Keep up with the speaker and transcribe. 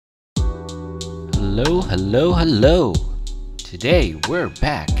Hello. Today we're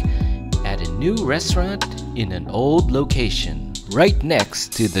back at a new restaurant in an old location. Right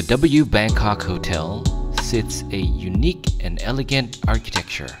next to the At-Bangkok Hotel sits a unique and elegant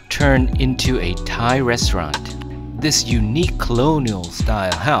architecture turned into a Thai restaurant. This unique colonial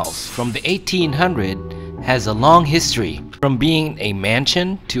style house from the 1800s has a long history, from being a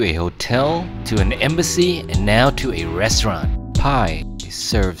mansion to a hotel to an embassy and now to a restaurant. PAii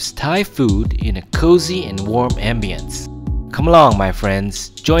serves Thai food in a cozy and warm ambience. Come along, my friends,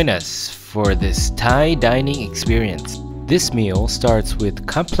 join us for this Thai dining experience. This meal starts with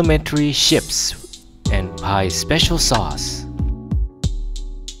complimentary chips and PAii's special sauce.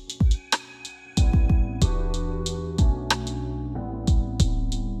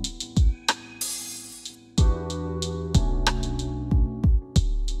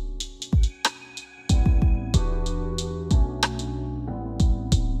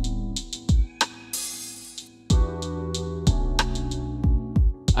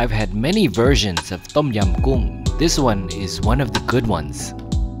 I've had many versions of Tom Yum Goong. This one is one of the good ones.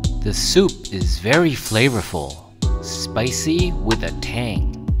 The soup is very flavorful, spicy with a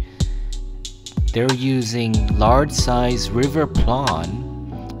tang. They're using large-size river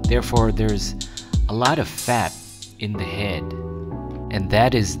prawn, therefore there's a lot of fat in the head, and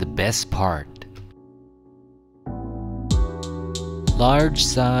that is the best part.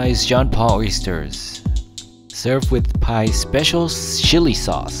 Large-size John Paul oysters, served with PAii's special chili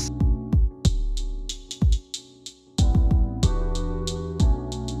sauce.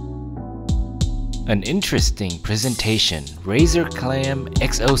 An interesting presentation, Razor Clam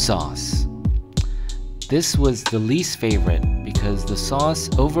XO sauce. This was the least favorite because the sauce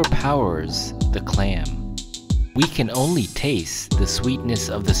overpowers the clam. We can only taste the sweetness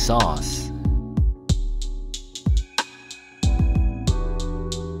of the sauce.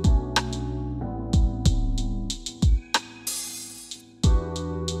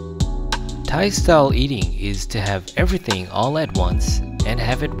 Thai style eating is to have everything all at once and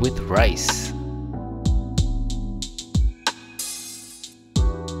have it with rice.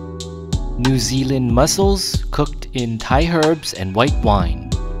 New Zealand mussels cooked in Thai herbs and white wine.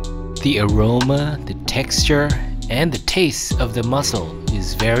 The aroma, the texture, and the taste of the mussel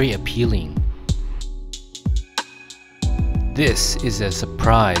is very appealing. This is a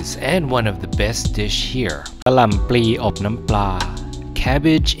surprise and one of the best dish here. Kalampri op nam pla,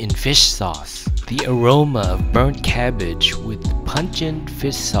 cabbage in fish sauce. The aroma of burnt cabbage with pungent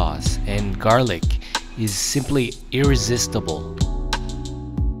fish sauce and garlic is simply irresistible.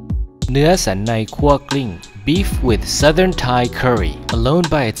 เนื้อสันในคั่วกลิ้ง beef with southern Thai curry. Alone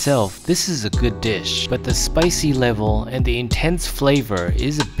by itself, this is a good dish, but the spicy level and the intense flavor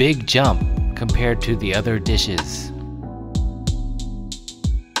is a big jump compared to the other dishes.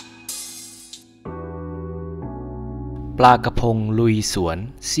 Pla kapong lui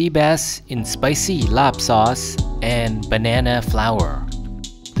suan, sea bass in spicy lap sauce and banana flour.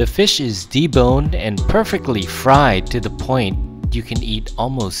 The fish is deboned and perfectly fried to the point you can eat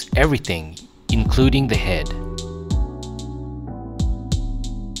almost everything, including the head.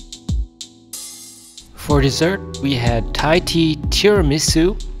 For dessert, we had Thai tea tiramisu.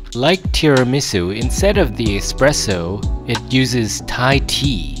 Like tiramisu, instead of the espresso, it uses Thai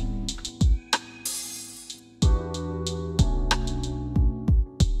tea.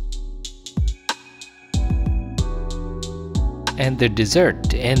 And the dessert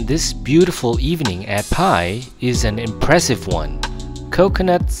to end this beautiful evening at PAii is an impressive one.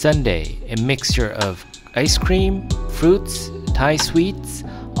 Coconut sundae, a mixture of ice cream, fruits, Thai sweets,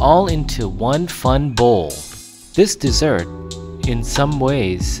 all into one fun bowl. This dessert, in some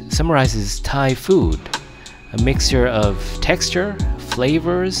ways, summarizes Thai food, a mixture of texture,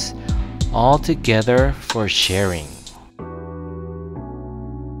 flavors, all together for sharing.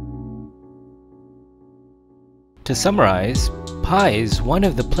 To summarize, PAii is one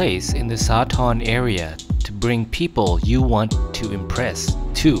of the places in the Sathorn area to bring people you want to impress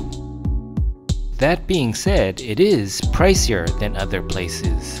too. That being said, it is pricier than other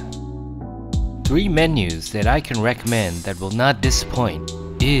places. 3 menus that I can recommend that will not disappoint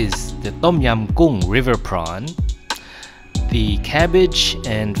is the Tom Yum Goong River Prawn, the cabbage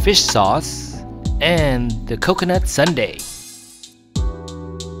and fish sauce, and the coconut sundae.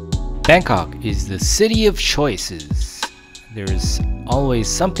 Bangkok is the city of choices. There's always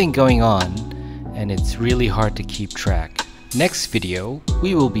something going on, and it's really hard to keep track. Next video,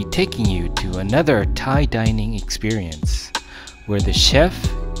 we will be taking you to another Thai dining experience, where the chef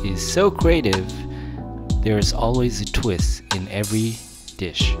is so creative, there's always a twist in every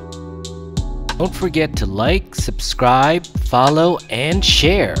dish. Don't forget to like, subscribe, follow, and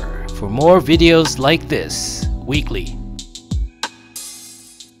share for more videos like this weekly.